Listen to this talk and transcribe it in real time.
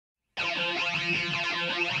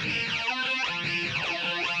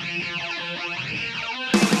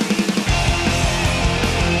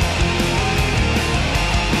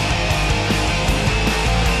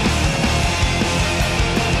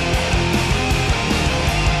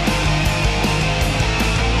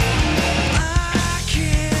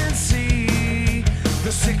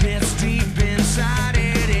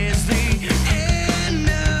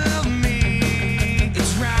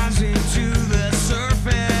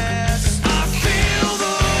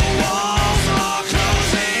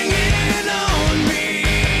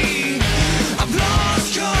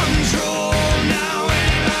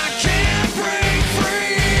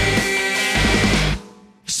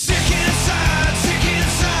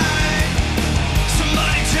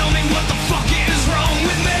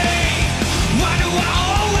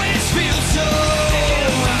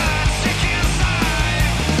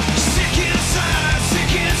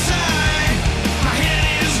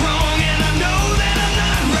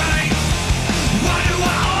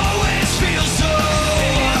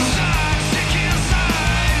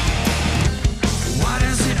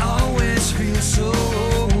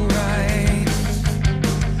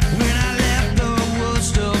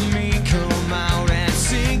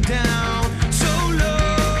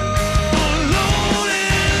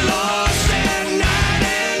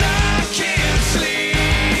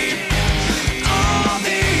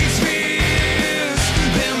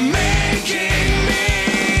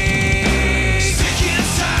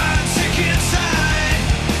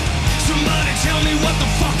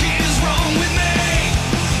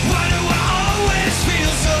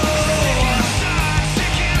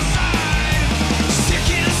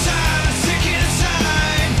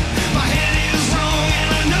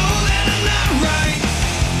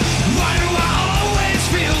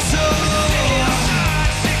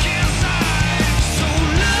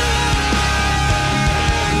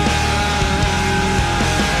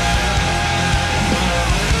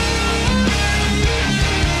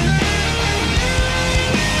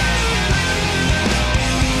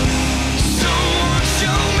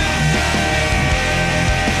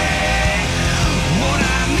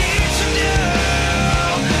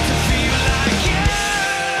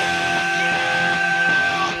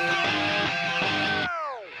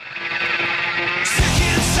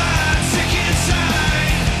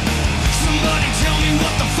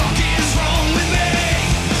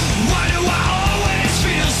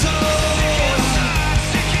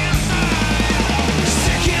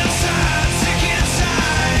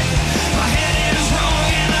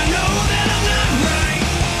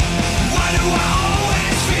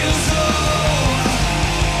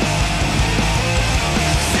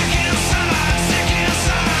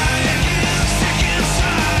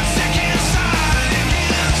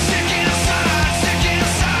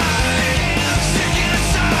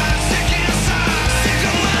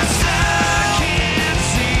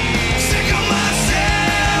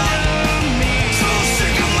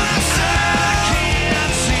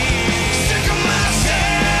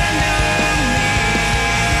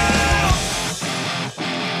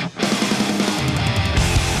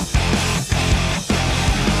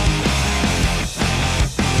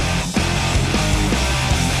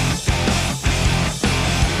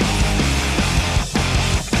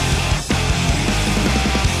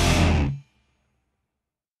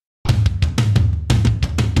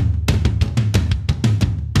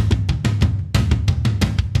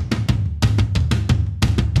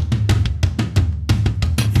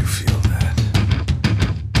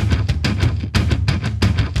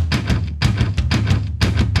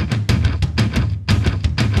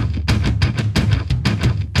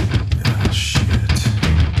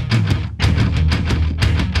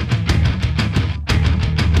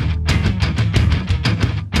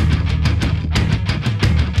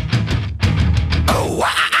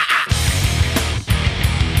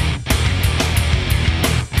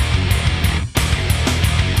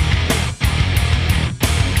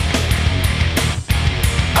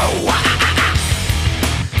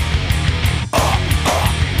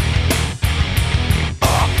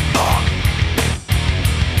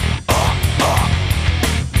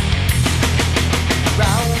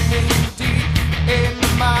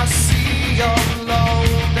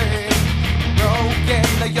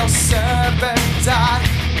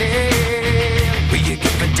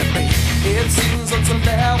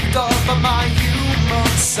gift of my human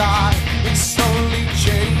side is slowly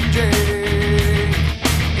changing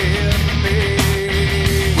in me.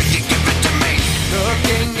 Will you give it to me?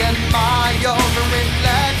 Looking at my own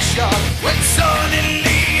reflection, When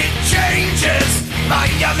suddenly it changes,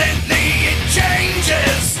 violently it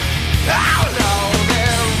changes. Ow! no,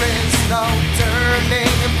 there is no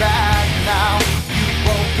turning back now. You've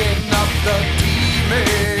woken up the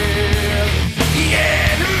demon.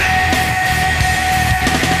 Yeah, man.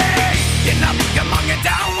 Get up, come on, get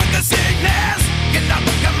down with the sickness. Get up,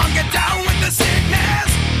 come on, get down with the sickness.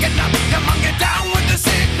 Get up, come on, get down with the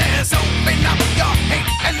sickness. Open up your hate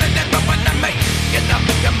and let it run to me. Get up,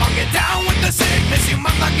 come on, get down with the sickness. You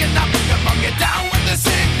mother, get up, come on, get down with the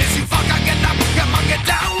sickness. You fucker, get up, come on, get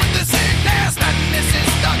down with the sickness. And this is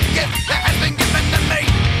the gift that has been given to me.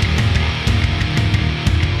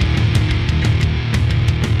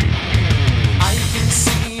 I can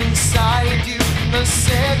see inside you, the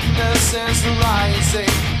sickness is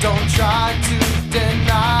rising. Don't try to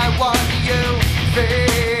deny what you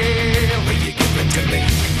feel. Will you give it to me?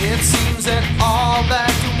 It seems that all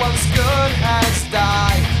that was good